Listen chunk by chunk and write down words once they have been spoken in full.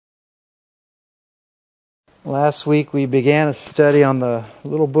Last week we began a study on the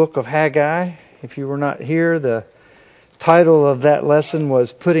little book of Haggai. If you were not here, the title of that lesson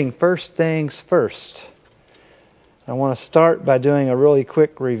was Putting First Things First. I want to start by doing a really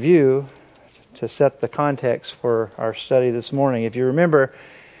quick review to set the context for our study this morning. If you remember,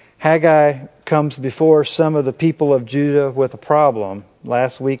 Haggai comes before some of the people of Judah with a problem.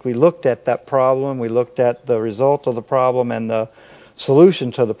 Last week we looked at that problem. We looked at the result of the problem and the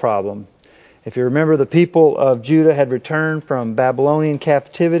solution to the problem. If you remember, the people of Judah had returned from Babylonian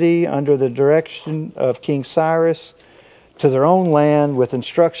captivity under the direction of King Cyrus to their own land with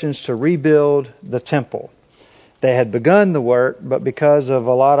instructions to rebuild the temple. They had begun the work, but because of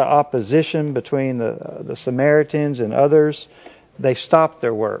a lot of opposition between the Samaritans and others, they stopped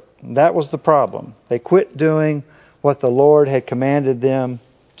their work. That was the problem. They quit doing what the Lord had commanded them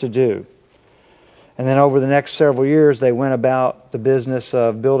to do. And then over the next several years, they went about the business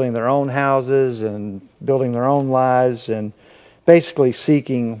of building their own houses and building their own lives and basically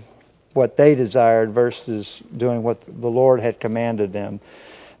seeking what they desired versus doing what the Lord had commanded them.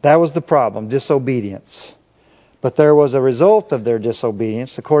 That was the problem, disobedience. But there was a result of their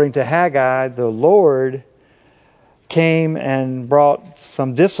disobedience. According to Haggai, the Lord came and brought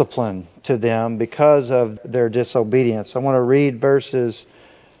some discipline to them because of their disobedience. I want to read verses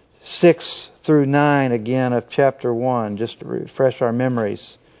 6 through 9 again of chapter 1, just to refresh our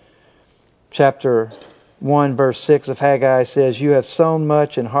memories. Chapter 1, verse 6 of Haggai says, "You have sown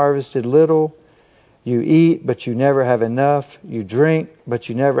much and harvested little. You eat, but you never have enough. You drink, but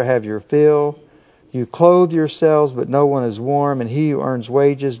you never have your fill. You clothe yourselves, but no one is warm, and he who earns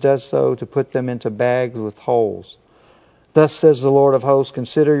wages does so to put them into bags with holes. Thus says the Lord of hosts,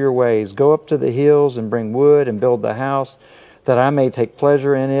 consider your ways. Go up to the hills and bring wood and build the house, that I may take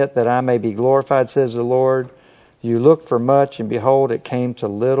pleasure in it, that I may be glorified, says the Lord. You looked for much, and behold, it came to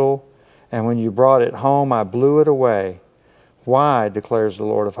little. And when you brought it home, I blew it away. Why, declares the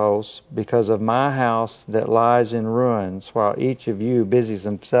Lord of hosts? Because of my house that lies in ruins, while each of you busies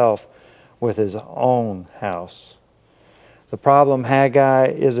himself with his own house." The problem Haggai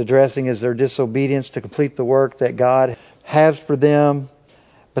is addressing is their disobedience to complete the work that God has for them.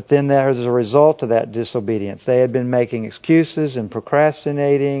 But then there's a result of that disobedience. They had been making excuses and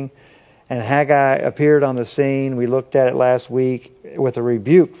procrastinating, and Haggai appeared on the scene. We looked at it last week with a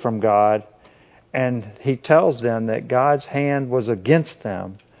rebuke from God, and he tells them that God's hand was against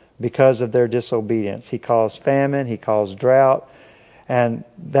them because of their disobedience. He caused famine, he caused drought, and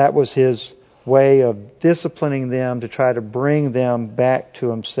that was his way of disciplining them to try to bring them back to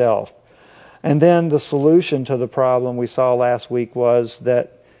himself. And then the solution to the problem we saw last week was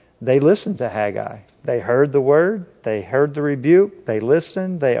that they listened to Haggai. They heard the word, they heard the rebuke, they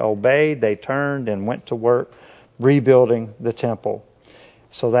listened, they obeyed, they turned and went to work rebuilding the temple.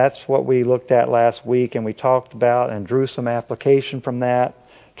 So that's what we looked at last week, and we talked about and drew some application from that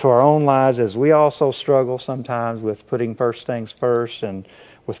to our own lives, as we also struggle sometimes with putting first things first and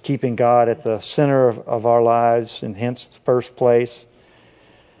with keeping God at the center of our lives, and hence the first place.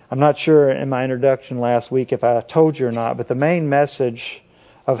 I'm not sure in my introduction last week if I told you or not, but the main message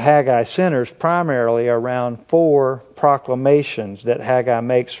of Haggai centers primarily around 4 proclamations that Haggai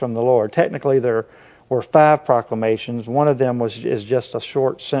makes from the Lord. Technically, there were 5 proclamations. One of them is just a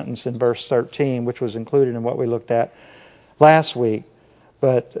short sentence in verse 13, which was included in what we looked at last week.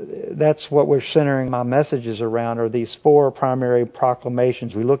 But that's what we're centering my messages around, are these 4 primary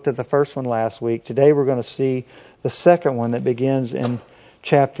proclamations. We looked at the first one last week. Today we're going to see the second one that begins in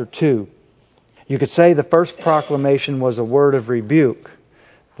chapter 2. You could say the first proclamation was a word of rebuke.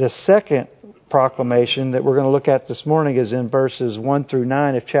 The second proclamation that we're going to look at this morning is in verses 1 through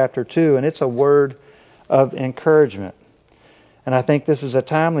 9 of chapter 2, and it's a word of encouragement. And I think this is a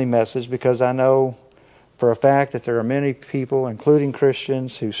timely message because I know for a fact that there are many people, including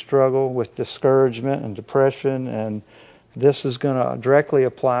Christians, who struggle with discouragement and depression, and this is going to directly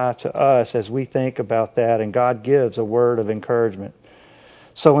apply to us as we think about that, and God gives a word of encouragement.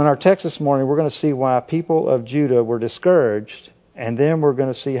 So in our text this morning, we're going to see why people of Judah were discouraged, and then we're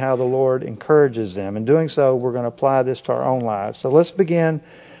going to see how the Lord encourages them. In doing so, we're going to apply this to our own lives. So let's begin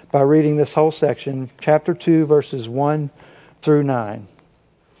by reading this whole section, chapter 2, verses 1 through 9.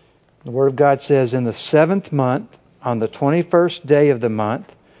 The Word of God says, "In the 7th month, on the 21st day of the month,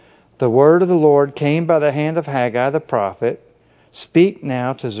 the word of the Lord came by the hand of Haggai the prophet. Speak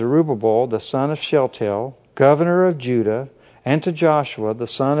now to Zerubbabel, the son of Shealtiel, governor of Judah, and to Joshua, the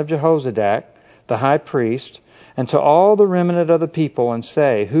son of Jehozadak, the high priest, and to all the remnant of the people, and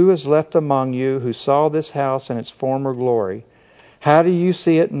say, Who is left among you who saw this house in its former glory? How do you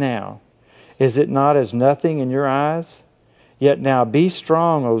see it now? Is it not as nothing in your eyes? Yet now be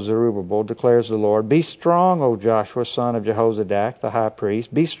strong, O Zerubbabel, declares the Lord. Be strong, O Joshua, son of Jehozadak, the high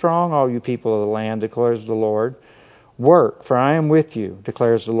priest. Be strong, all you people of the land, declares the Lord. Work, for I am with you,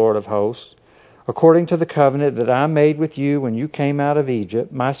 declares the Lord of hosts. According to the covenant that I made with you when you came out of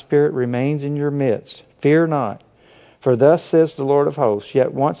Egypt, my Spirit remains in your midst. Fear not. For thus says the Lord of hosts,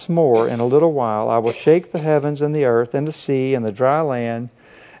 yet once more in a little while I will shake the heavens and the earth and the sea and the dry land,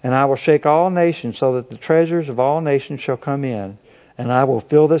 and I will shake all nations so that the treasures of all nations shall come in. And I will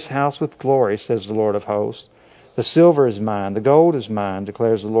fill this house with glory, says the Lord of hosts. The silver is mine, the gold is mine,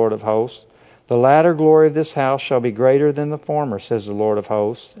 declares the Lord of hosts. The latter glory of this house shall be greater than the former, says the Lord of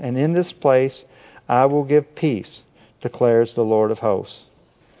hosts. And in this place I will give peace, declares the Lord of hosts.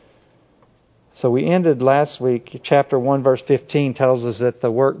 So we ended last week, chapter 1, verse 15 tells us that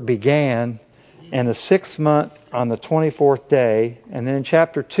the work began in the 6th month on the 24th day. And then in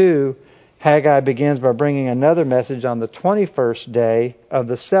chapter 2, Haggai begins by bringing another message on the 21st day of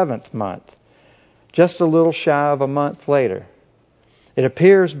the 7th month, just a little shy of a month later. It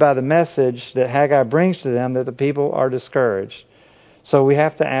appears by the message that Haggai brings to them that the people are discouraged. So we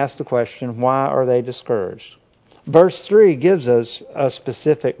have to ask the question, why are they discouraged? Verse 3 gives us a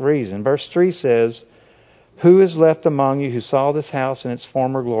specific reason. Verse 3 says, who is left among you who saw this house in its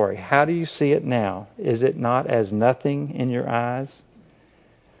former glory? How do you see it now? Is it not as nothing in your eyes?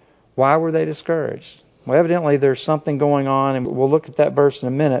 Why were they discouraged? Well, evidently there's something going on, and we'll look at that verse in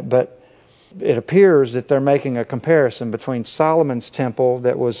a minute, but it appears that they're making a comparison between Solomon's temple,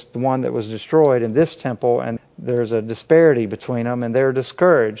 that was the one that was destroyed, and this temple, and there's a disparity between them, and they're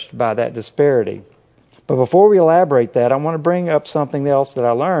discouraged by that disparity. But before we elaborate that, I want to bring up something else that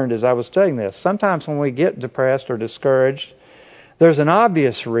I learned as I was studying this. Sometimes when we get depressed or discouraged, there's an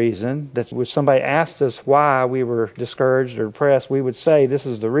obvious reason that when somebody asked us why we were discouraged or depressed, we would say this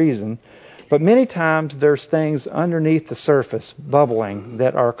is the reason. But many times there's things underneath the surface bubbling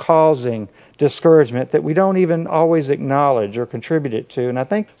that are causing discouragement that we don't even always acknowledge or contribute it to. And I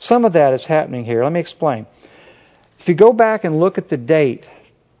think some of that is happening here. Let me explain. If you go back and look at the date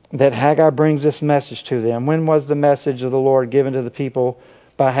that Haggai brings this message to them, when was the message of the Lord given to the people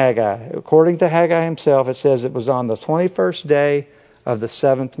by Haggai? According to Haggai himself, it says it was on the 21st day of the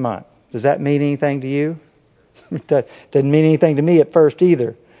 7th month. Does that mean anything to you? It doesn't mean anything to me at first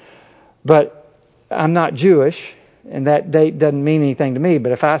either. But I'm not Jewish, and that date doesn't mean anything to me.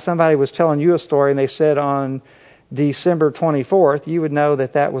 But if somebody was telling you a story and they said on December 24th, you would know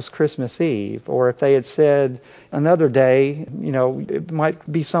that that was Christmas Eve. Or if they had said another day, it might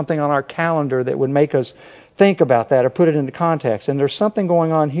be something on our calendar that would make us think about that or put it into context. And there's something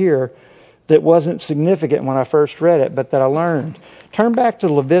going on here that wasn't significant when I first read it, but that I learned. Turn back to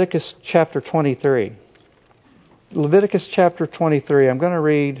Leviticus chapter 23. Leviticus chapter 23. I'm going to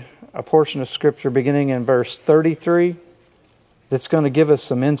read a portion of Scripture beginning in verse 33 that's going to give us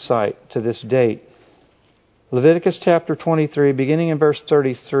some insight to this date. Leviticus chapter 23, beginning in verse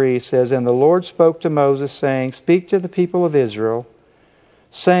 33, says, And the Lord spoke to Moses, saying, Speak to the people of Israel,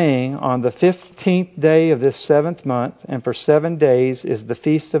 saying, On the 15th day of this 7th month, and for 7 days is the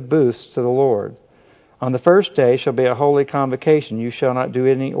feast of booths to the Lord. On the first day shall be a holy convocation. You shall not do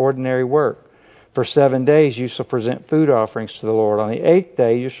any ordinary work. For 7 days you shall present food offerings to the Lord. On the 8th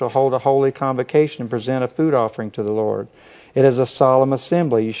day you shall hold a holy convocation and present a food offering to the Lord. It is a solemn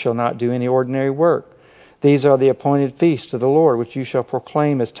assembly. You shall not do any ordinary work. These are the appointed feasts to the Lord, which you shall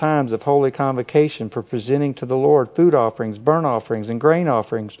proclaim as times of holy convocation for presenting to the Lord food offerings, burnt offerings, and grain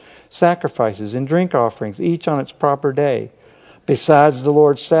offerings, sacrifices, and drink offerings, each on its proper day. Besides the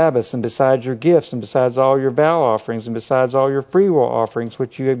Lord's Sabbaths, and besides your gifts, and besides all your vow offerings, and besides all your freewill offerings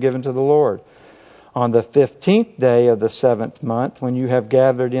which you have given to the Lord. On the 15th day of the 7th month, when you have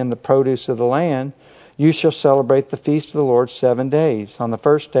gathered in the produce of the land, you shall celebrate the feast of the Lord 7 days. On the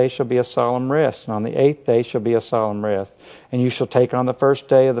first day shall be a solemn rest, and on the 8th day shall be a solemn rest. And you shall take on the first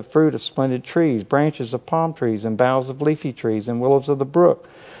day of the fruit of splendid trees, branches of palm trees, and boughs of leafy trees, and willows of the brook.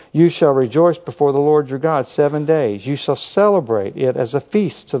 You shall rejoice before the Lord your God 7 days. You shall celebrate it as a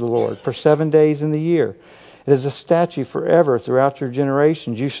feast to the Lord for 7 days in the year. It is a statute forever throughout your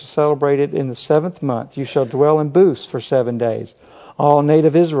generations. You shall celebrate it in the 7th month. You shall dwell in booths for 7 days. All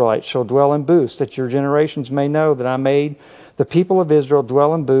native Israelites shall dwell in booths, that your generations may know that I made the people of Israel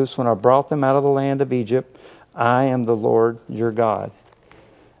dwell in booths when I brought them out of the land of Egypt. I am the Lord your God.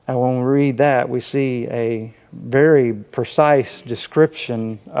 And when we read that, we see a very precise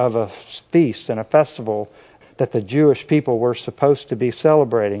description of a feast and a festival that the Jewish people were supposed to be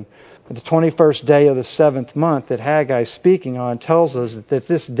celebrating. The 21st day of the 7th month that Haggai is speaking on tells us that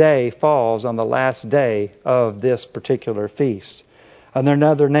this day falls on the last day of this particular feast. And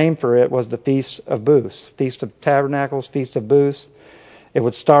another name for it was the Feast of Booths, Feast of Tabernacles, Feast of Booths. It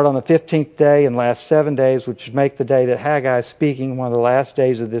would start on the 15th day and last 7 days, which would make the day that Haggai is speaking one of the last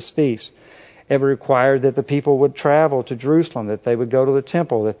days of this feast. It required that the people would travel to Jerusalem, that they would go to the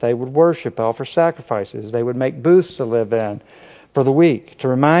temple, that they would worship, offer sacrifices. They would make booths to live in for the week, to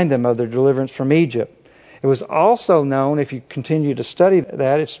remind them of their deliverance from Egypt. It was also known, if you continue to study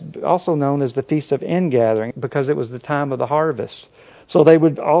that, it's also known as the Feast of Ingathering because it was the time of the harvest. So they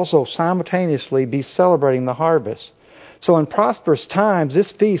would also simultaneously be celebrating the harvest. So in prosperous times,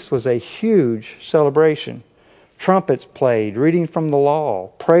 this feast was a huge celebration. Trumpets played, reading from the law,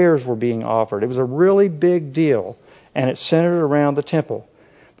 prayers were being offered. It was a really big deal, and it centered around the temple.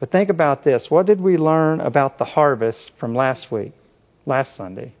 But think about this. What did we learn about the harvest from last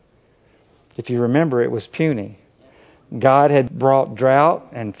Sunday? If you remember, it was puny. God had brought drought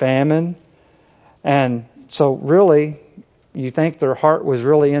and famine, and so really, you think their heart was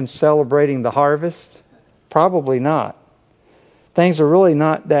really in celebrating the harvest? Probably not. Things are really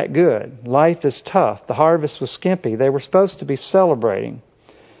not that good. Life is tough. The harvest was skimpy. They were supposed to be celebrating.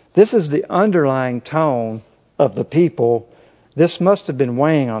 This is the underlying tone of the people. This must have been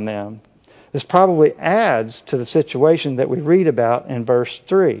weighing on them. This probably adds to the situation that we read about in verse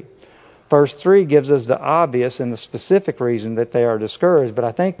 3. Verse 3 gives us the obvious and the specific reason that they are discouraged, but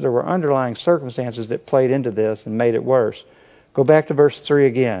I think there were underlying circumstances that played into this and made it worse. Go back to verse 3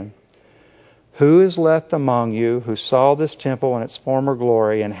 again. Who is left among you who saw this temple in its former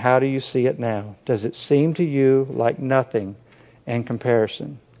glory, and how do you see it now? Does it seem to you like nothing in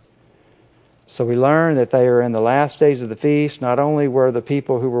comparison? So we learn that they are in the last days of the feast. Not only were the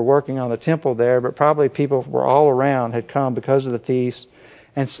people who were working on the temple there, but probably people who were all around had come because of the feast.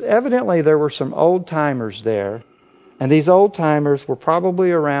 And evidently there were some old-timers there. And these old-timers were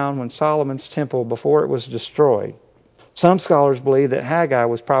probably around when Solomon's temple, before it was destroyed. Some scholars believe that Haggai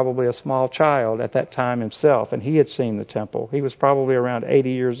was probably a small child at that time himself, and he had seen the temple. He was probably around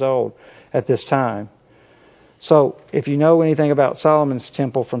 80 years old at this time. So, if you know anything about Solomon's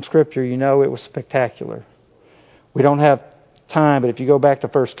temple from Scripture, you know it was spectacular. We don't have time, but if you go back to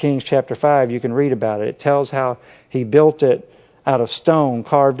 1 Kings chapter 5, you can read about it. It tells how he built it out of stone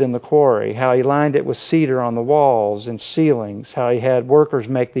carved in the quarry, how he lined it with cedar on the walls and ceilings, how he had workers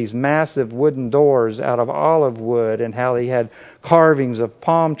make these massive wooden doors out of olive wood, and how he had carvings of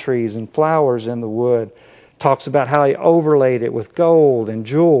palm trees and flowers in the wood. Talks about how he overlaid it with gold and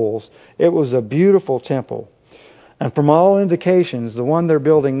jewels. It was a beautiful temple. And from all indications, the one they're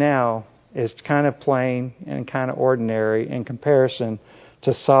building now is kind of plain and kind of ordinary in comparison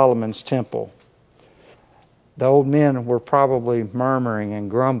to Solomon's temple. The old men were probably murmuring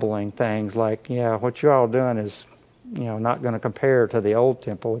and grumbling things like, yeah, what you're all doing is, not going to compare to the old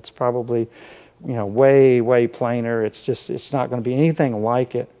temple. It's probably, way, way plainer. It's not going to be anything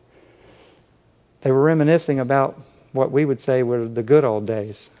like it. They were reminiscing about what we would say were the good old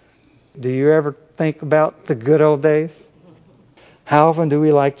days. Do you ever think about the good old days? How often do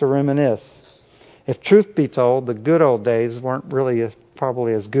we like to reminisce? If truth be told, the good old days weren't really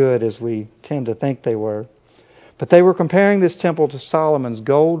probably as good as we tend to think they were. But they were comparing this temple to Solomon's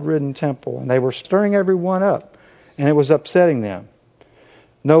gold-ridden temple, and they were stirring everyone up, and it was upsetting them.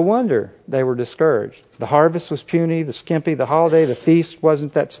 No wonder they were discouraged. The harvest was puny, the skimpy, the holiday, the feast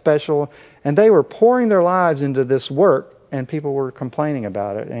wasn't that special, and they were pouring their lives into this work, and people were complaining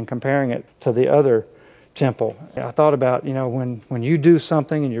about it and comparing it to the other temple. I thought about, when you do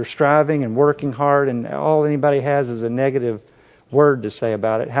something and you're striving and working hard and all anybody has is a negative word to say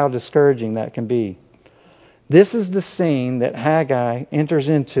about it, how discouraging that can be. This is the scene that Haggai enters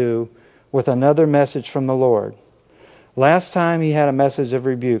into with another message from the Lord. Last time he had a message of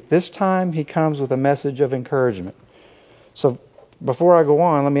rebuke. This time he comes with a message of encouragement. So before I go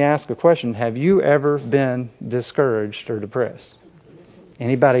on, let me ask a question. Have you ever been discouraged or depressed?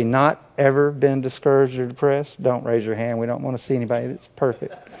 Anybody not ever been discouraged or depressed? Don't raise your hand. We don't want to see anybody that's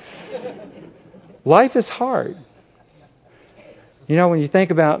perfect. Life is hard. When you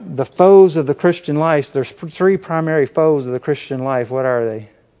think about the foes of the Christian life, there's three primary foes of the Christian life. What are they?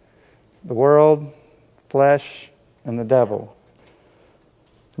 The world, flesh, and the devil.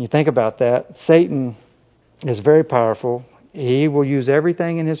 When you think about that, Satan is very powerful. He will use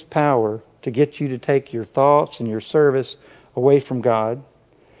everything in his power to get you to take your thoughts and your service away from God.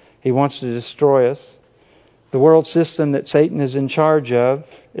 He wants to destroy us. The world system that Satan is in charge of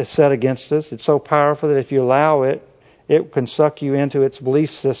is set against us. It's so powerful that if you allow it, it can suck you into its belief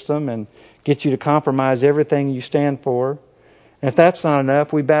system and get you to compromise everything you stand for. And if that's not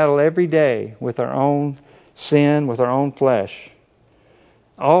enough, we battle every day with our own sin, with our own flesh.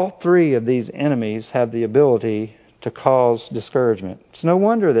 All three of these enemies have the ability to cause discouragement. It's no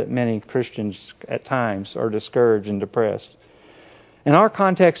wonder that many Christians at times are discouraged and depressed. In our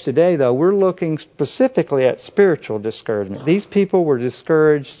context today, though, we're looking specifically at spiritual discouragement. These people were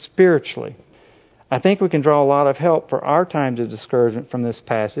discouraged spiritually. I think we can draw a lot of help for our times of discouragement from this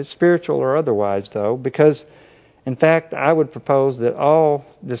passage, spiritual or otherwise, though, because, in fact, I would propose that all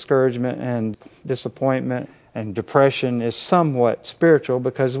discouragement and disappointment and depression is somewhat spiritual,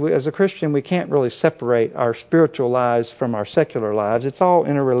 because as a Christian, we can't really separate our spiritual lives from our secular lives. It's all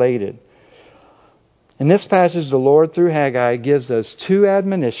interrelated. In this passage, the Lord, through Haggai, gives us two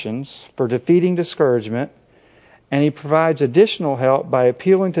admonitions for defeating discouragement, and He provides additional help by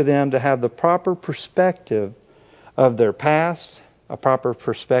appealing to them to have the proper perspective of their past, a proper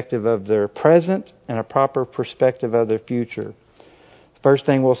perspective of their present, and a proper perspective of their future. The first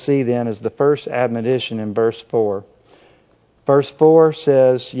thing we'll see then is the first admonition in verse 4. Verse 4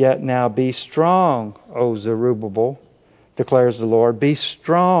 says, "Yet now be strong, O Zerubbabel, declares the Lord. Be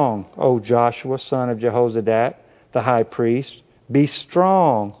strong, O Joshua, son of Jehozadak, the high priest. Be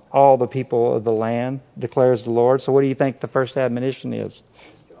strong, all the people of the land, declares the Lord." So what do you think the first admonition is?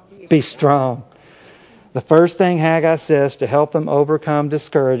 Be strong. The first thing Haggai says to help them overcome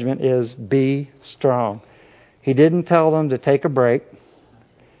discouragement is be strong. He didn't tell them to take a break,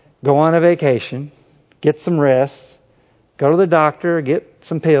 go on a vacation, get some rest, go to the doctor, get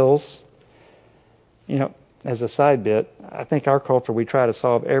some pills. You know, as a side bit, I think our culture, we try to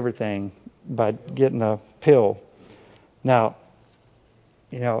solve everything by getting a pill. Now,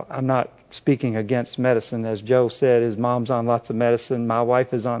 you know, I'm not speaking against medicine. As Joe said, his mom's on lots of medicine. My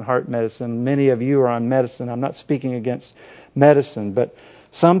wife is on heart medicine. Many of you are on medicine. I'm not speaking against medicine. But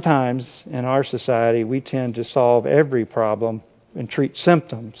sometimes in our society, we tend to solve every problem and treat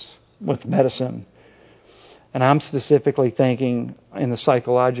symptoms with medicine. And I'm specifically thinking in the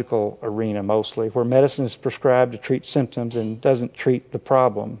psychological arena mostly, where medicine is prescribed to treat symptoms and doesn't treat the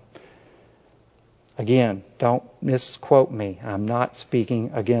problem. Again, don't misquote me. I'm not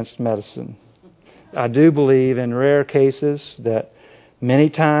speaking against medicine. I do believe in rare cases that many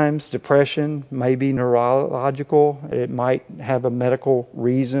times depression may be neurological. It might have a medical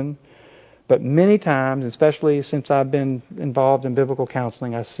reason. But many times, especially since I've been involved in biblical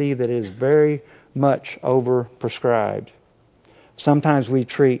counseling, I see that it is very much overprescribed. Sometimes we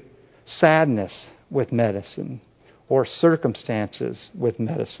treat sadness with medicine or circumstances with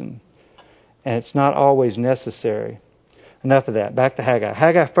medicine, and it's not always necessary. Enough of that. Back to Haggai.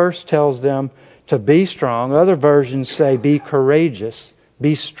 Haggai first tells them to be strong. Other versions say be courageous.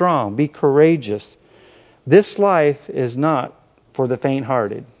 Be strong. Be courageous. This life is not for the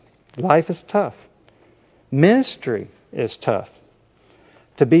faint-hearted. Life is tough. Ministry is tough.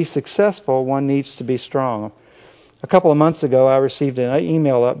 To be successful, one needs to be strong. A couple of months ago, I received an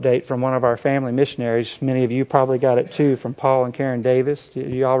email update from one of our family missionaries. Many of you probably got it too, from Paul and Karen Davis. Do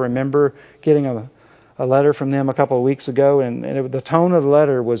you all remember getting a letter from them a couple of weeks ago? And the tone of the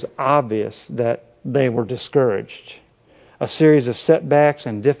letter was obvious that they were discouraged. A series of setbacks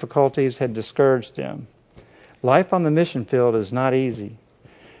and difficulties had discouraged them. Life on the mission field is not easy.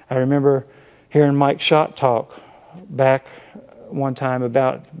 I remember hearing Mike Schott talk back one time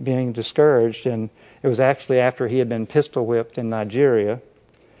about being discouraged, and it was actually after he had been pistol whipped in Nigeria.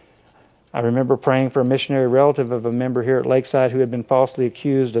 I remember praying for a missionary relative of a member here at Lakeside who had been falsely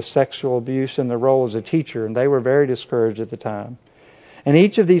accused of sexual abuse in the role as a teacher, and they were very discouraged at the time. In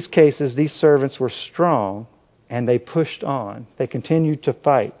each of these cases, these servants were strong, and they pushed on. They continued to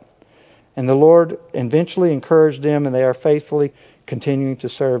fight. And the Lord eventually encouraged them, and they are faithfully continuing to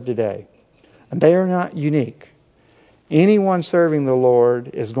serve today. And they are not unique. Anyone serving the Lord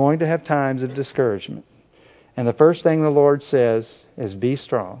is going to have times of discouragement. And the first thing the Lord says is be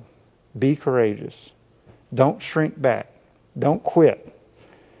strong. Be courageous. Don't shrink back. Don't quit.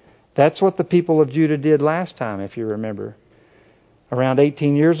 That's what the people of Judah did last time, if you remember. Around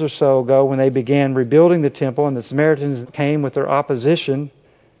 18 years or so ago, when they began rebuilding the temple and the Samaritans came with their opposition,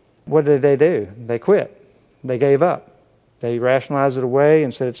 what did they do? They quit. They gave up. They rationalized it away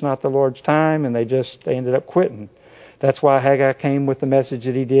and said it's not the Lord's time, and they ended up quitting. That's why Haggai came with the message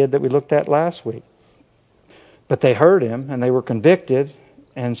that he did that we looked at last week. But they heard him, and they were convicted,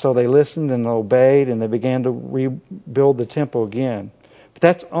 and so they listened and obeyed, and they began to rebuild the temple again. But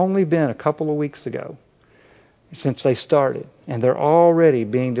that's only been a couple of weeks ago since they started. And they're already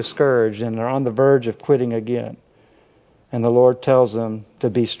being discouraged, and they're on the verge of quitting again. And the Lord tells them to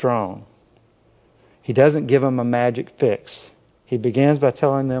be strong. He doesn't give them a magic fix. He begins by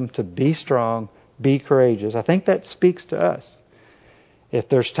telling them to be strong, be courageous. I think that speaks to us. If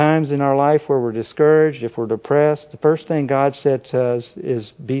there's times in our life where we're discouraged, if we're depressed, the first thing God said to us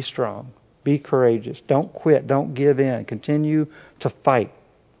is be strong. Be courageous. Don't quit. Don't give in. Continue to fight.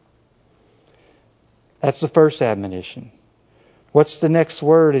 That's the first admonition. What's the next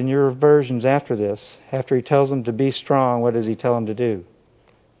word in your versions after this? After he tells them to be strong, what does he tell them to do?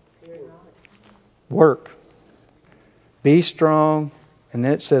 Work. Be strong, and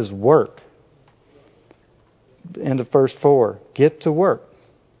then it says work. End of verse 4. Get to work.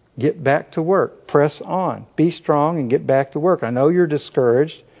 Get back to work. Press on. Be strong and get back to work. I know you're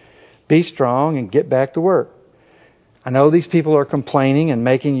discouraged. Be strong and get back to work. I know these people are complaining and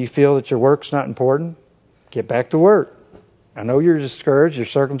making you feel that your work's not important. Get back to work. I know you're discouraged. Your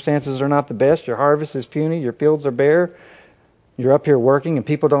circumstances are not the best. Your harvest is puny. Your fields are bare. You're up here working and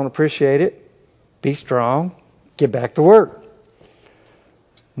people don't appreciate it. Be strong. Get back to work.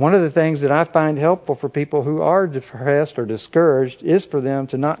 One of the things that I find helpful for people who are depressed or discouraged is for them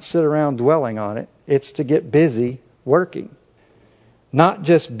to not sit around dwelling on it. It's to get busy working. Not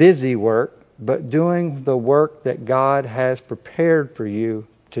just busy work, but doing the work that God has prepared for you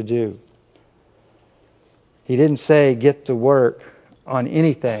to do. He didn't say get to work on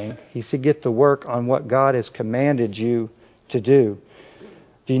anything. He said get to work on what God has commanded you to do.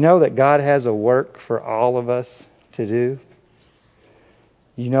 Do you know that God has a work for all of us to do?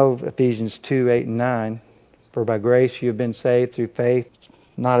 You know Ephesians 2, 8 and 9. For by grace you have been saved through faith,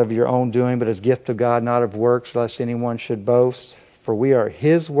 not of your own doing, but as gift of God, not of works, lest anyone should boast. For we are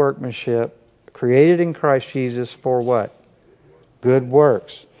His workmanship, created in Christ Jesus for what? Good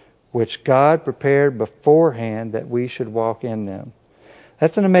works, which God prepared beforehand that we should walk in them.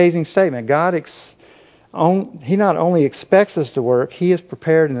 That's an amazing statement. He not only expects us to work, He has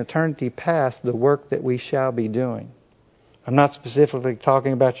prepared in eternity past the work that we shall be doing. I'm not specifically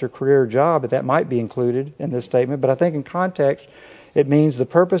talking about your career or job, but that might be included in this statement. But I think in context, it means the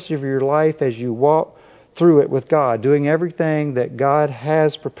purpose of your life as you walk through it with God, doing everything that God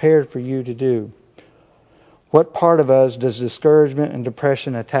has prepared for you to do. What part of us does discouragement and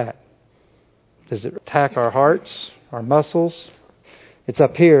depression attack? Does it attack our hearts, our muscles? It's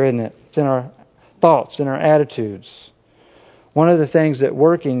up here, isn't it? It's in our thoughts, in our attitudes. One of the things that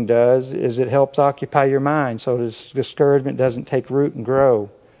working does is it helps occupy your mind so discouragement doesn't take root and grow.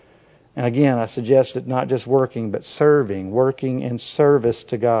 And again, I suggest that not just working, but serving, working in service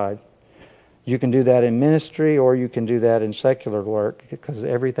to God. You can do that in ministry or you can do that in secular work because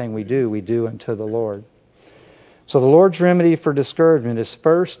everything we do unto the Lord. So the Lord's remedy for discouragement is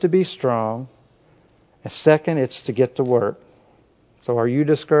first to be strong, and second, it's to get to work. So are you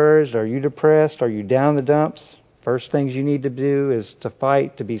discouraged? Are you depressed? Are you down in the dumps? First things you need to do is to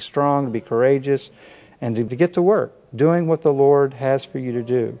fight, to be strong, to be courageous, and to get to work, doing what the Lord has for you to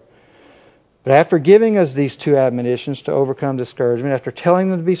do. But after giving us these two admonitions to overcome discouragement, after telling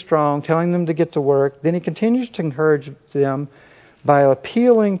them to be strong, telling them to get to work, then He continues to encourage them by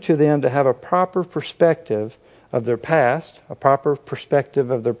appealing to them to have a proper perspective of their past, a proper perspective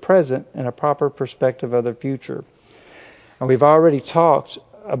of their present, and a proper perspective of their future. And we've already talked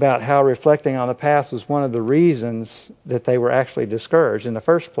about how reflecting on the past was one of the reasons that they were actually discouraged in the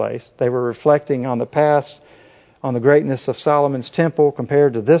first place. They were reflecting on the past, on the greatness of Solomon's temple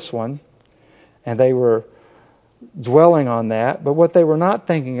compared to this one, and they were dwelling on that. But what they were not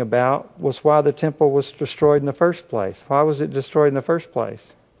thinking about was why the temple was destroyed in the first place. Why was it destroyed in the first place?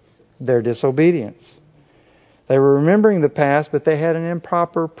 Their disobedience. They were remembering the past, but they had an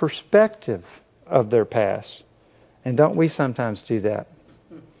improper perspective of their past. And don't we sometimes do that?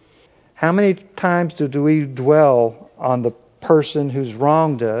 How many times do we dwell on the person who's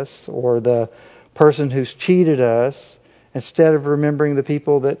wronged us or the person who's cheated us instead of remembering the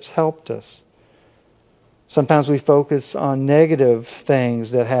people that's helped us? Sometimes we focus on negative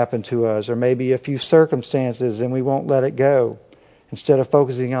things that happen to us or maybe a few circumstances and we won't let it go instead of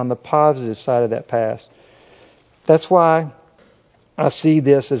focusing on the positive side of that past. That's why I see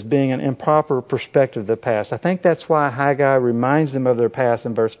this as being an improper perspective of the past. I think that's why Haggai reminds them of their past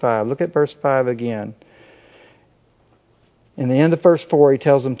in verse 5. Look at verse 5 again. In the end of verse 4, he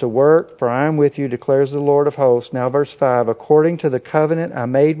tells them to work, for I am with you, declares the Lord of hosts. Now verse 5, according to the covenant I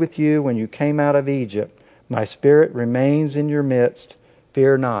made with you when you came out of Egypt, my spirit remains in your midst.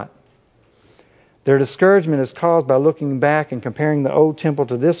 Fear not. Their discouragement is caused by looking back and comparing the old temple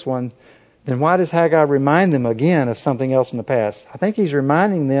to this one. Then why does Haggai remind them again of something else in the past? I think he's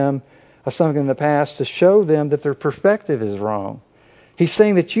reminding them of something in the past to show them that their perspective is wrong. He's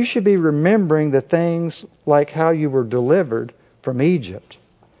saying that you should be remembering the things like how you were delivered from Egypt.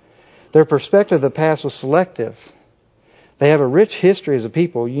 Their perspective of the past was selective. They have a rich history as a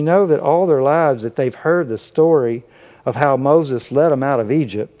people. You know that all their lives that they've heard the story of how Moses led them out of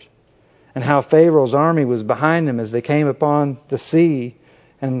Egypt and how Pharaoh's army was behind them as they came upon the sea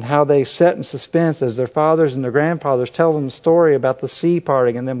and how they set in suspense as their fathers and their grandfathers tell them the story about the sea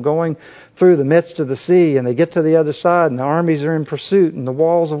parting and them going through the midst of the sea, and they get to the other side and the armies are in pursuit and the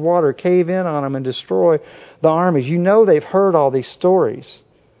walls of water cave in on them and destroy the armies. You know they've heard all these stories.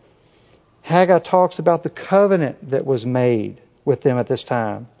 Haggai talks about the covenant that was made with them at this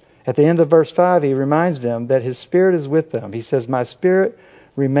time. At the end of verse 5, he reminds them that His Spirit is with them. He says, "My Spirit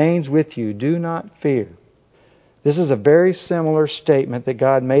remains with you. Do not fear." This is a very similar statement that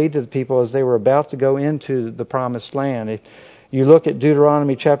God made to the people as they were about to go into the Promised Land. If you look at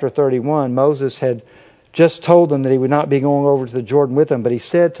Deuteronomy chapter 31, Moses had just told them that he would not be going over to the Jordan with them, but he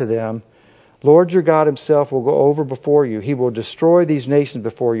said to them, "Lord your God Himself will go over before you. He will destroy these nations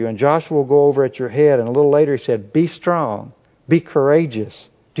before you, and Joshua will go over at your head." And a little later he said, "Be strong, be courageous.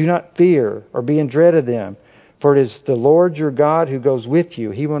 Do not fear or be in dread of them, for it is the Lord your God who goes with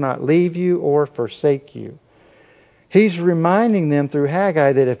you. He will not leave you or forsake you." He's reminding them through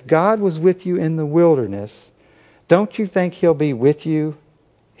Haggai that if God was with you in the wilderness, don't you think He'll be with you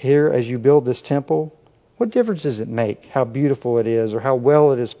here as you build this temple? What difference does it make how beautiful it is or how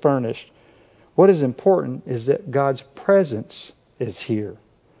well it is furnished? What is important is that God's presence is here.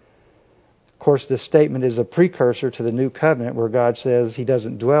 Of course, this statement is a precursor to the new covenant where God says He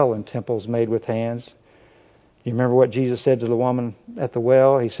doesn't dwell in temples made with hands. You remember what Jesus said to the woman at the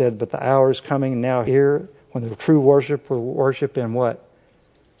well? He said, "But the hour is coming now here when the true worship will worship in what?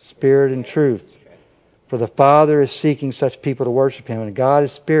 Spirit and truth. For the Father is seeking such people to worship Him. And God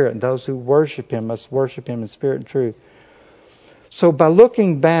is Spirit, and those who worship Him must worship Him in spirit and truth." So by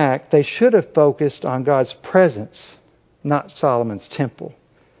looking back, they should have focused on God's presence, not Solomon's temple.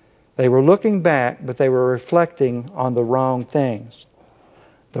 They were looking back, but they were reflecting on the wrong things.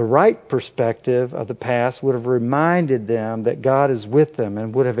 The right perspective of the past would have reminded them that God is with them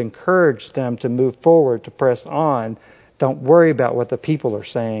and would have encouraged them to move forward, to press on. Don't worry about what the people are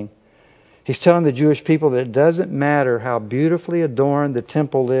saying. He's telling the Jewish people that it doesn't matter how beautifully adorned the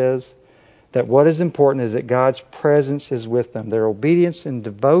temple is, that what is important is that God's presence is with them. Their obedience and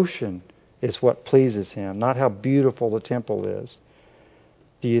devotion is what pleases Him, not how beautiful the temple is.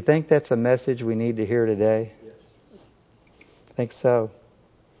 Do you think that's a message we need to hear today? Yes. I think so.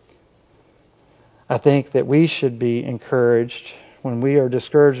 I think that we should be encouraged when we are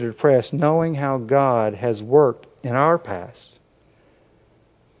discouraged or depressed, knowing how God has worked in our past.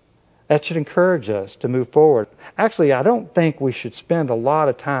 That should encourage us to move forward. Actually, I don't think we should spend a lot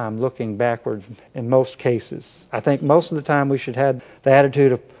of time looking backward in most cases. I think most of the time we should have the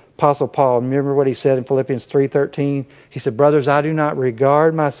attitude of Apostle Paul. Remember what he said in Philippians 3:13? He said, "Brothers, I do not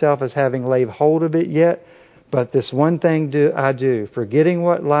regard myself as having laid hold of it yet, but this one thing I do, forgetting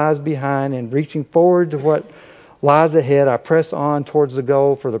what lies behind and reaching forward to what lies ahead, I press on towards the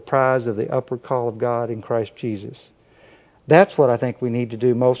goal for the prize of the upward call of God in Christ Jesus." That's what I think we need to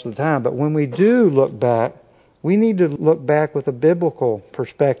do most of the time. But when we do look back, we need to look back with a biblical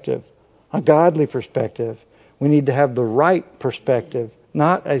perspective, a godly perspective. We need to have the right perspective,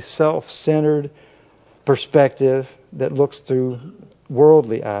 not a self-centered perspective that looks through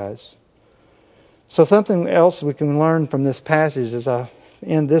worldly eyes. So something else we can learn from this passage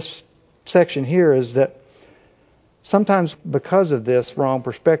in this section here is that sometimes because of this wrong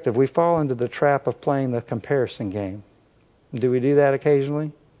perspective, we fall into the trap of playing the comparison game. Do we do that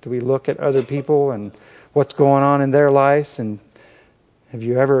occasionally? Do we look at other people and what's going on in their lives? And have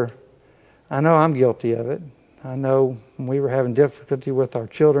you ever... I know I'm guilty of it. I know when we were having difficulty with our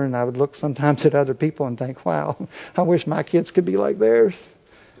children, I would look sometimes at other people and think, wow, I wish my kids could be like theirs.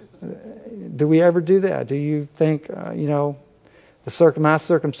 Do we ever do that? Do you think, my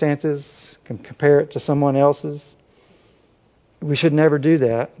circumstances can compare it to someone else's? We should never do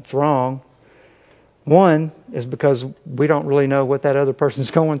that. It's wrong. One is because we don't really know what that other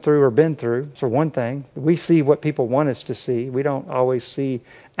person's going through or been through. For one thing, we see what people want us to see. We don't always see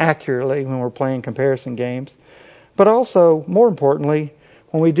accurately when we're playing comparison games. But also, more importantly,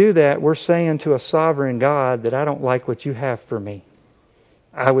 when we do that, we're saying to a sovereign God that I don't like what you have for me.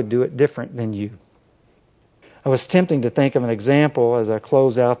 I would do it different than you. I was tempting to think of an example as I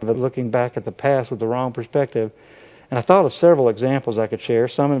close out of looking back at the past with the wrong perspective. And I thought of several examples I could share.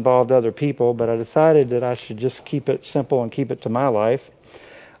 Some involved other people, but I decided that I should just keep it simple and keep it to my life.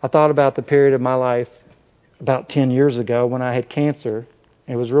 I thought about the period of my life about 10 years ago when I had cancer.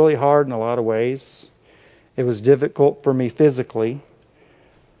 It was really hard in a lot of ways. It was difficult for me physically.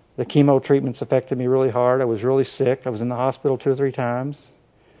 The chemo treatments affected me really hard. I was really sick. I was in the hospital 2 or 3 times.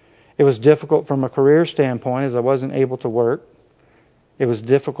 It was difficult from a career standpoint as I wasn't able to work. It was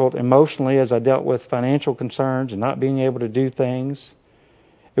difficult emotionally as I dealt with financial concerns and not being able to do things.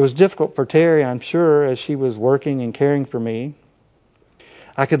 It was difficult for Terry, I'm sure, as she was working and caring for me.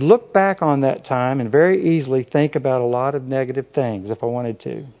 I could look back on that time and very easily think about a lot of negative things if I wanted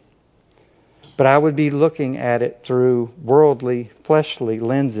to. But I would be looking at it through worldly, fleshly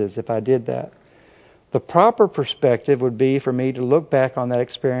lenses if I did that. The proper perspective would be for me to look back on that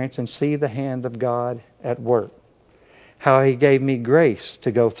experience and see the hand of God at work. How He gave me grace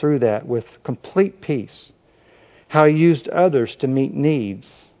to go through that with complete peace. How He used others to meet needs.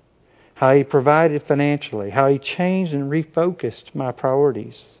 How He provided financially. How He changed and refocused my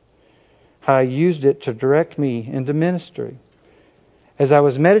priorities. How He used it to direct me into ministry. As I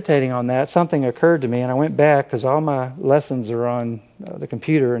was meditating on that, something occurred to me, and I went back, because all my lessons are on the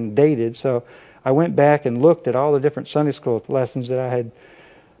computer and dated, so I went back and looked at all the different Sunday school lessons that I had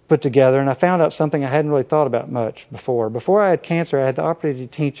put together, and I found out something I hadn't really thought about much before. Before I had cancer, I had the opportunity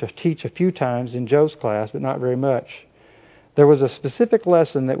to teach a few times in Joe's class, but not very much. There was a specific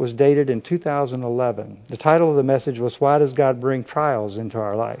lesson that was dated in 2011. The title of the message was, "Why Does God Bring Trials into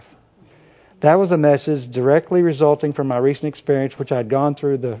Our Life?" That was a message directly resulting from my recent experience, which I'd gone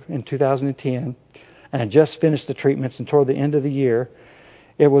through in 2010, and had just finished the treatments and toward the end of the year.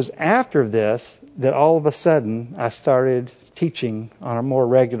 It was after this that all of a sudden I started teaching on a more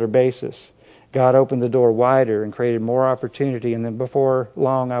regular basis. God opened the door wider and created more opportunity, and then before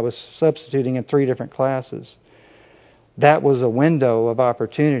long I was substituting in 3 different classes. That was a window of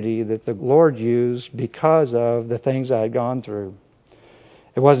opportunity that the Lord used because of the things I had gone through.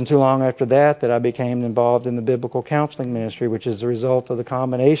 It wasn't too long after that I became involved in the biblical counseling ministry, which is the result of the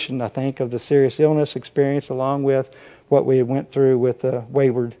combination, I think, of the serious illness experience along with what we went through with the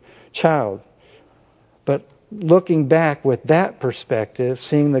wayward child. But looking back with that perspective,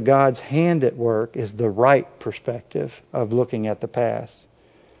 seeing the God's hand at work is the right perspective of looking at the past.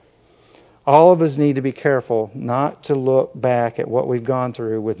 All of us need to be careful not to look back at what we've gone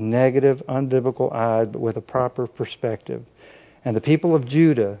through with negative, unbiblical eyes, but with a proper perspective. And the people of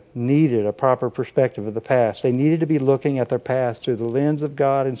Judah needed a proper perspective of the past. They needed to be looking at their past through the lens of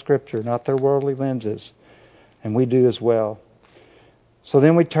God and Scripture, not their worldly lenses. And we do as well. So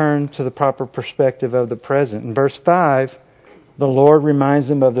then we turn to the proper perspective of the present. In verse 5, the Lord reminds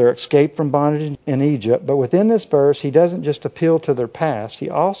them of their escape from bondage in Egypt. But within this verse, He doesn't just appeal to their past. He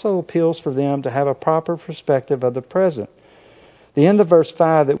also appeals for them to have a proper perspective of the present. The end of verse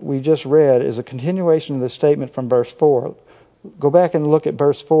 5 that we just read is a continuation of the statement from verse 4. Go back and look at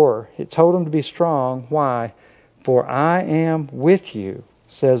verse 4. It told them to be strong. Why? For I am with you,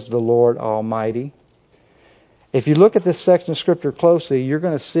 says the Lord Almighty. If you look at this section of Scripture closely, you're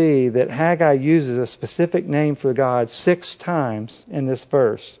going to see that Haggai uses a specific name for God 6 times in this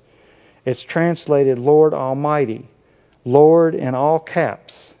verse. It's translated Lord Almighty, Lord in all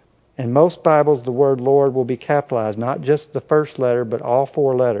caps. In most Bibles, the word Lord will be capitalized, not just the first letter, but all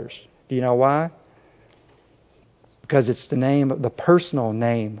 4 letters. Do you know why? Because it's the personal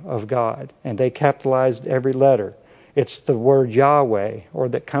name of God, and they capitalized every letter. It's the word Yahweh, or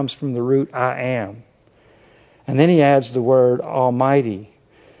that comes from the root I am. And then he adds the word Almighty.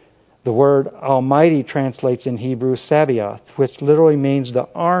 The word Almighty translates in Hebrew Sabaoth, which literally means the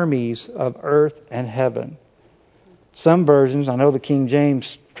armies of earth and heaven. Some versions, I know the King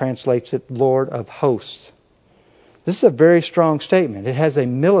James translates it Lord of hosts. This is a very strong statement. It has a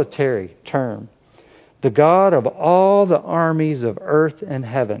military term. The God of all the armies of earth and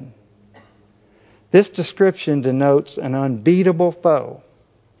heaven. This description denotes an unbeatable foe,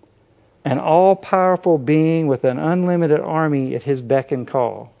 an all-powerful being with an unlimited army at His beck and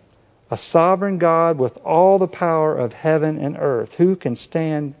call, a sovereign God with all the power of heaven and earth. Who can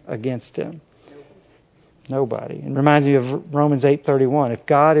stand against Him? Nobody. It reminds me of Romans 8:31. If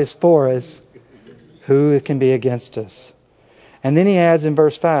God is for us, who can be against us? And then he adds in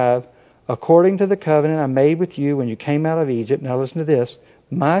verse 5, according to the covenant I made with you when you came out of Egypt. Now listen to this.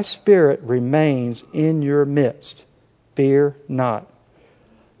 My Spirit remains in your midst. Fear not.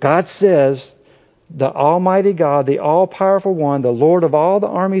 God says, the Almighty God, the all-powerful one, the Lord of all the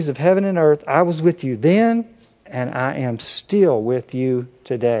armies of heaven and earth, I was with you then, and I am still with you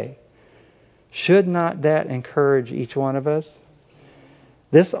today. Should not that encourage each one of us?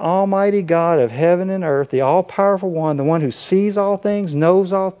 This Almighty God of heaven and earth, the all-powerful one, the one who sees all things,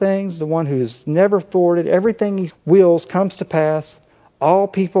 knows all things, the one who is never thwarted, everything He wills comes to pass. All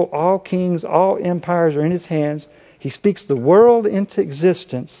people, all kings, all empires are in His hands. He speaks the world into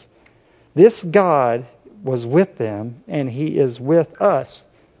existence. This God was with them, and He is with us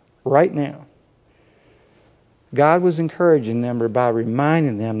right now. God was encouraging them by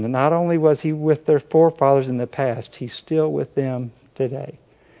reminding them that not only was He with their forefathers in the past, He's still with them today.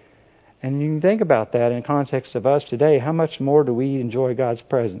 And you can think about that in context of us today. How much more do we enjoy God's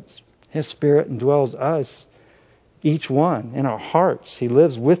presence? His Spirit indwells us each one in our hearts. He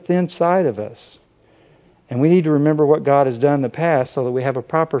lives within inside of us. And we need to remember what God has done in the past so that we have a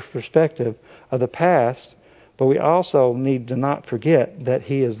proper perspective of the past. But we also need to not forget that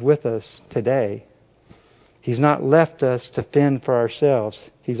He is with us today. He's not left us to fend for ourselves.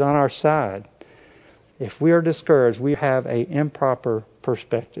 He's on our side. If we are discouraged, we have an improper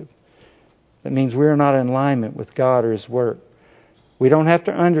perspective. That means we are not in alignment with God or His work. We don't have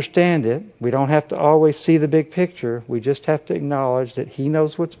to understand it. We don't have to always see the big picture. We just have to acknowledge that He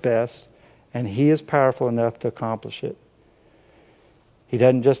knows what's best and He is powerful enough to accomplish it. He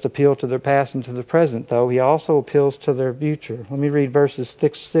doesn't just appeal to their past and to the present, though. He also appeals to their future. Let me read verses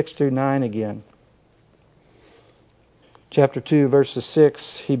 6 through 9 again. Chapter 2, verses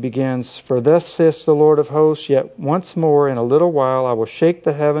 6, he begins, "For thus says the Lord of hosts, yet once more in a little while I will shake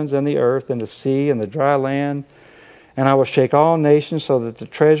the heavens and the earth and the sea and the dry land, and I will shake all nations so that the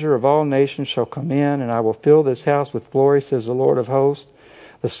treasure of all nations shall come in, and I will fill this house with glory, says the Lord of hosts.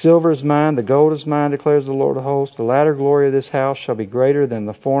 The silver is mine, the gold is mine, declares the Lord of hosts. The latter glory of this house shall be greater than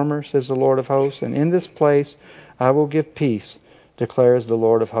the former, says the Lord of hosts. And in this place I will give peace, declares the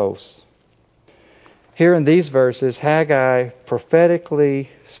Lord of hosts." Here in these verses, Haggai, prophetically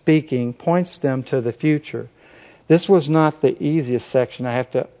speaking, points them to the future. This was not the easiest section, I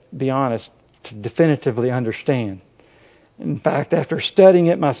have to be honest, to definitively understand. In fact, after studying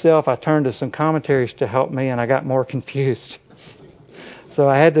it myself, I turned to some commentaries to help me, and I got more confused. So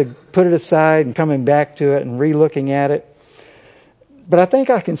I had to put it aside and coming back to it and re-looking at it. But I think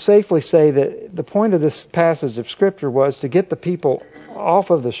I can safely say that the point of this passage of Scripture was to get the people off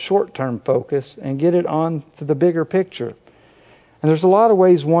of the short-term focus and get it on to the bigger picture. And there's a lot of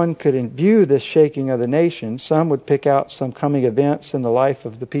ways one could view this shaking of the nation. Some would pick out some coming events in the life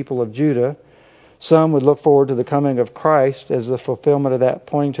of the people of Judah. Some would look forward to the coming of Christ as the fulfillment of that,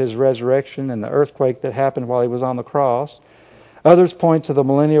 pointing to His resurrection and the earthquake that happened while He was on the cross. Others point to the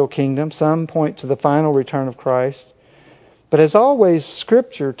millennial kingdom. Some point to the final return of Christ. But as always,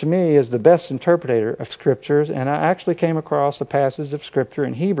 Scripture, to me, is the best interpreter of Scriptures, and I actually came across a passage of Scripture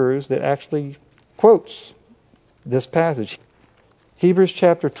in Hebrews that actually quotes this passage. Hebrews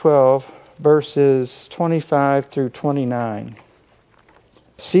chapter 12, verses 25 through 29.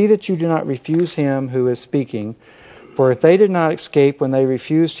 "See that you do not refuse Him who is speaking, for if they did not escape when they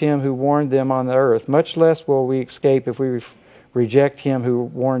refused Him who warned them on the earth, much less will we escape if we reject Him who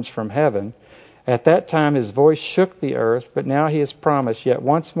warns from heaven. At that time His voice shook the earth, but now He has promised, yet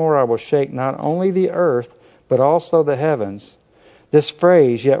once more I will shake not only the earth, but also the heavens." This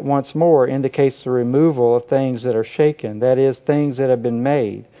phrase, "yet once more," indicates the removal of things that are shaken, that is, things that have been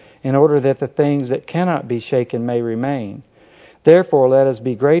made, in order that the things that cannot be shaken may remain. "Therefore let us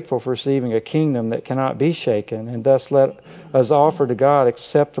be grateful for receiving a kingdom that cannot be shaken, and thus let us offer to God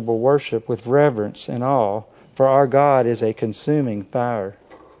acceptable worship with reverence and awe, for our God is a consuming fire."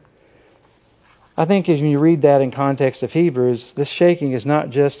 I think as you read that in context of Hebrews, this shaking is not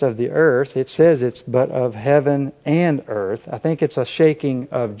just of the earth. It says it's but of heaven and earth. I think it's a shaking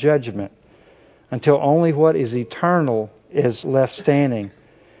of judgment until only what is eternal is left standing.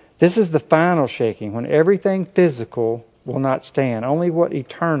 This is the final shaking, when everything physical will not stand. Only what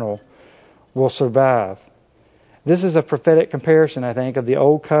eternal will survive. This is a prophetic comparison, I think, of the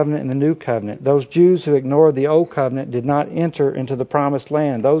Old Covenant and the New Covenant. Those Jews who ignored the Old Covenant did not enter into the Promised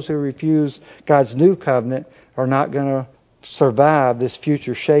Land. Those who refuse God's New Covenant are not going to survive this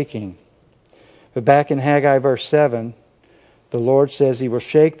future shaking. But back in Haggai verse 7, the Lord says He will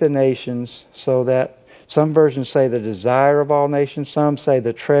shake the nations so that, some versions say the desire of all nations, some say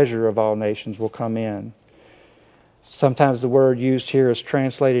the treasure of all nations will come in. Sometimes the word used here is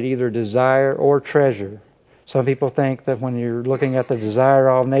translated either desire or treasure. Some people think that when you're looking at the desire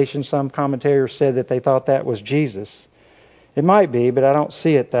of all nations, some commentators said that they thought that was Jesus. It might be, but I don't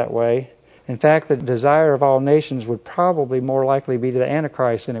see it that way. In fact, the desire of all nations would probably more likely be the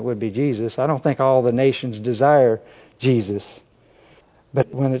Antichrist than it would be Jesus. I don't think all the nations desire Jesus.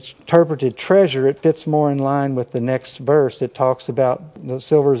 But when it's interpreted treasure, it fits more in line with the next verse. It talks about the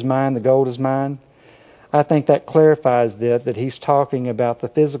silver is mine, the gold is mine. I think that clarifies that He's talking about the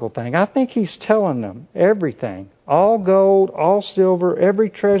physical thing. I think He's telling them everything. All gold, all silver, every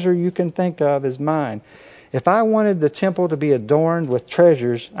treasure you can think of is mine. If I wanted the temple to be adorned with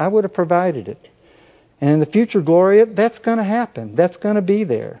treasures, I would have provided it. And in the future glory, that's going to happen. That's going to be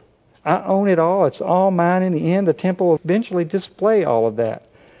there. I own it all. It's all mine in the end. The temple will eventually display all of that.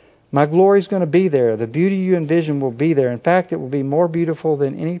 My glory is going to be there. The beauty you envision will be there. In fact, it will be more beautiful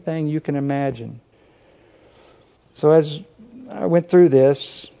than anything you can imagine. So as I went through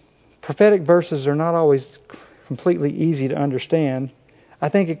this, prophetic verses are not always completely easy to understand. I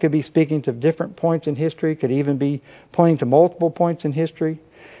think it could be speaking to different points in history, could even be pointing to multiple points in history.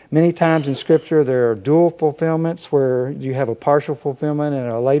 Many times in Scripture there are dual fulfillments where you have a partial fulfillment and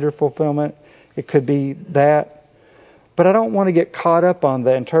a later fulfillment. It could be that. But I don't want to get caught up on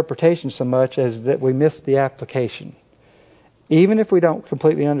the interpretation so much as that we miss the application. Even if we don't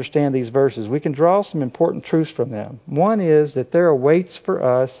completely understand these verses, we can draw some important truths from them. One is that there awaits for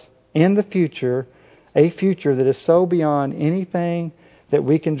us in the future a future that is so beyond anything that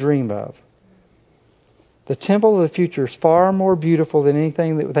we can dream of. The temple of the future is far more beautiful than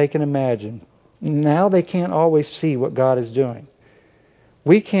anything that they can imagine. Now they can't always see what God is doing.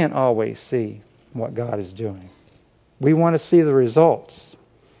 We can't always see what God is doing. We want to see the results,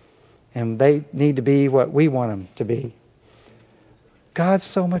 and they need to be what we want them to be. God's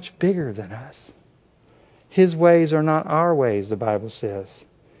so much bigger than us. His ways are not our ways, the Bible says.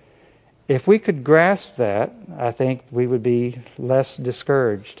 If we could grasp that, I think we would be less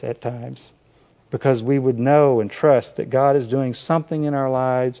discouraged at times, because we would know and trust that God is doing something in our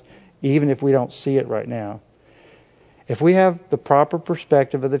lives, even if we don't see it right now. If we have the proper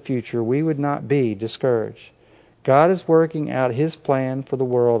perspective of the future, we would not be discouraged. God is working out His plan for the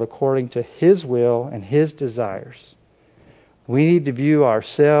world according to His will and His desires. We need to view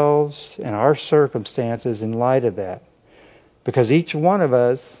ourselves and our circumstances in light of that, because each one of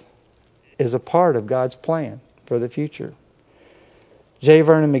us is a part of God's plan for the future. J.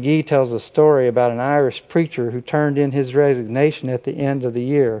 Vernon McGee tells a story about an Irish preacher who turned in his resignation at the end of the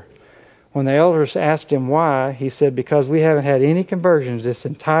year. When the elders asked him why, he said, "Because we haven't had any conversions this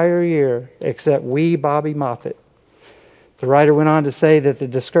entire year except wee Bobby Moffat." The writer went on to say that the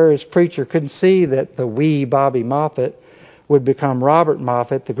discouraged preacher couldn't see that the wee Bobby Moffat would become Robert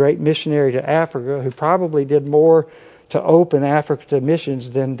Moffat, the great missionary to Africa, who probably did more to open Africa to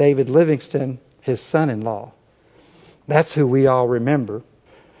missions than David Livingstone, his son-in-law. That's who we all remember.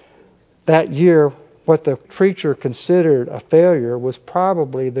 That year, what the preacher considered a failure was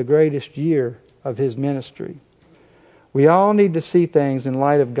probably the greatest year of his ministry. We all need to see things in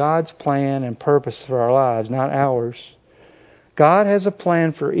light of God's plan and purpose for our lives, not ours. God has a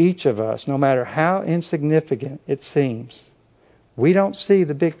plan for each of us, no matter how insignificant it seems. We don't see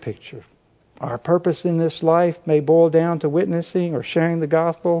the big picture. Our purpose in this life may boil down to witnessing or sharing the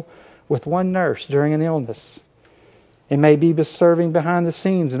gospel with one nurse during an illness. It may be serving behind the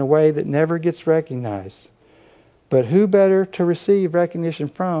scenes in a way that never gets recognized. But who better to receive recognition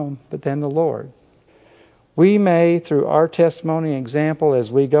from but than the Lord? We may, through our testimony and example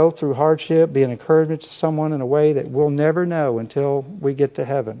as we go through hardship, be an encouragement to someone in a way that we'll never know until we get to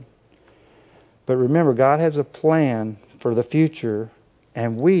heaven. But remember, God has a plan for the future,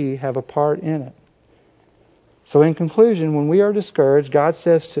 and we have a part in it. So in conclusion, when we are discouraged, God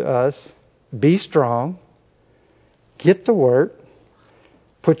says to us, be strong, get to work,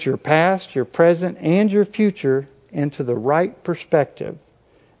 put your past, your present, and your future into the right perspective.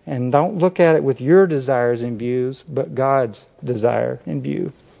 And don't look at it with your desires in view, but God's desire in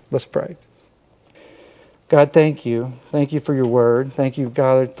view. Let's pray. God, thank you. Thank you for your word. Thank you,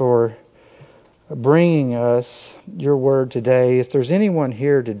 God, for bringing us your word today. If there's anyone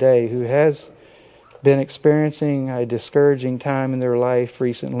here today who has been experiencing a discouraging time in their life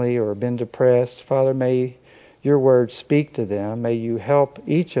recently or been depressed, Father, may your word speak to them. May you help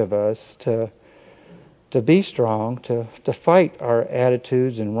each of us to be strong, to fight our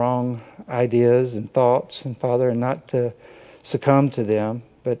attitudes and wrong ideas and thoughts, and Father, and not to succumb to them,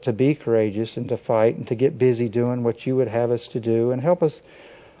 but to be courageous and to fight and to get busy doing what you would have us to do, and help us,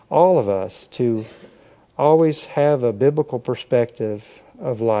 all of us, to always have a biblical perspective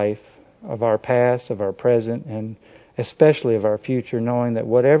of life, of our past, of our present, and especially of our future, knowing that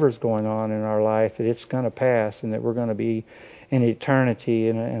whatever's going on in our life, that it's going to pass and that we're going to be in eternity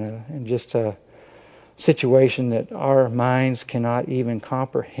in just a situation that our minds cannot even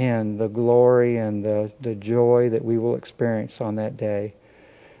comprehend the glory and the joy that we will experience on that day.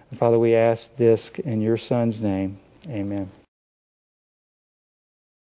 And Father, we ask this in your Son's name. Amen.